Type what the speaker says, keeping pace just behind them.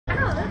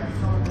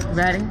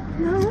Ready?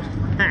 No.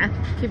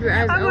 Keep your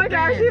eyes open. I'm like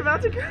actually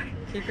about to cry.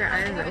 Keep your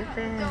eyes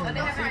open.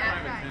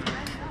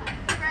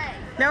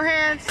 No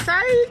hands.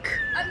 Psych.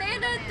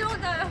 Amanda,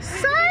 don't know.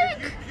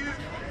 Psych.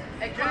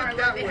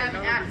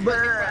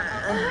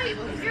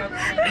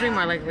 Be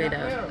more likely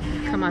to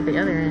come out the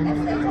other end.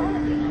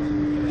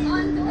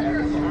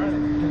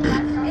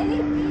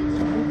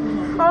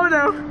 Oh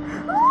no.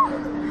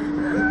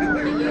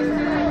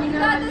 You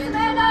got this,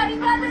 Amanda. You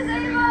got this,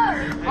 Ava.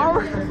 Oh.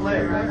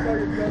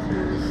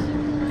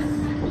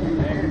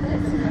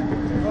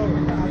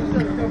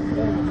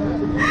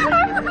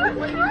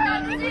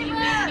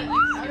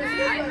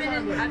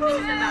 I've been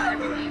about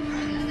everything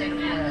in the state of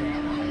Florida.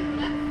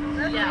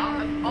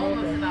 Yeah,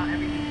 almost about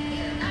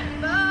everything.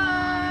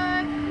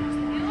 But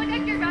you look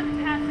like you're about to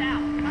pass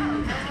out.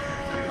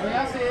 Oh,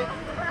 yeah, I see it.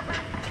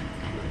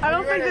 I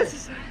don't think this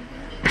is.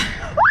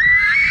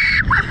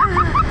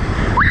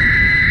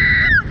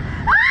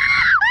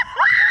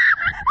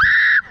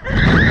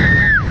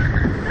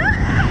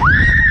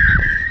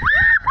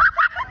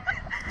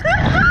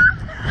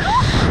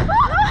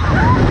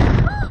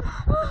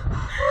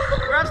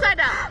 We're upside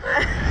down.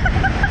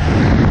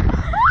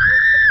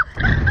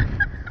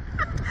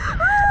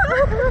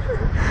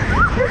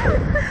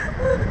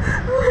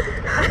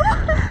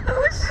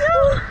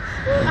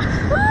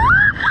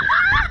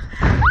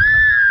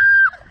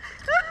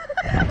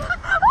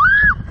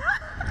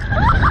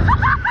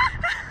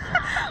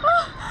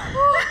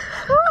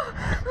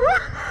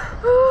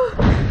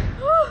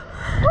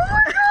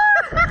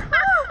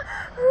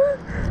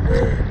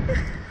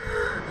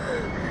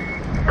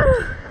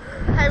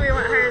 Hey, we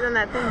went higher than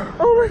that thing.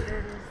 Oh my.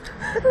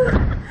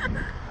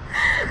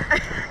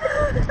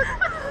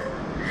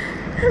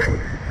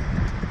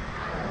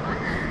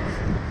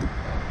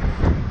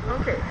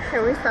 Okay,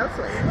 can we stop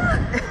swimming?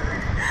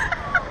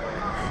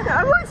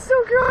 I'm like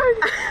so crying.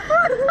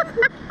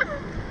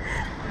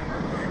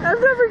 I've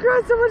never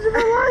cried so much in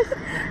my life.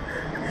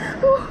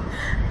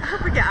 I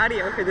hope we get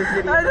audio for this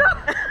video. I know.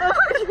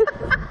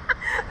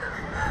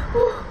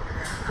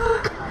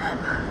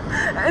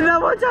 And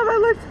that one time I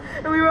looked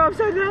and we were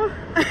upside down.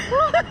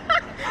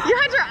 You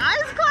had your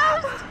eyes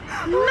closed?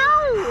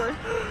 No!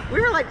 We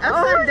were like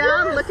upside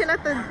down looking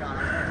at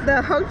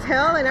the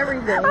hotel and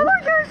everything. Oh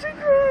my gosh, I'm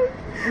crying.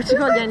 We should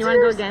go again. You want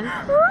to go again?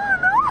 Oh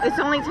no. It's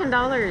only $10. No,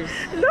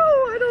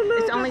 I don't know.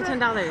 It's only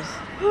 $10.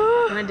 You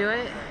want to do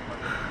it?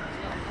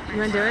 You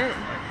want to do it?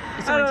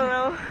 It's I only don't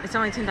know. It's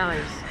only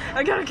 $10.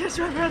 I gotta catch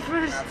my breath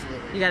first.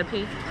 You gotta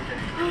pee?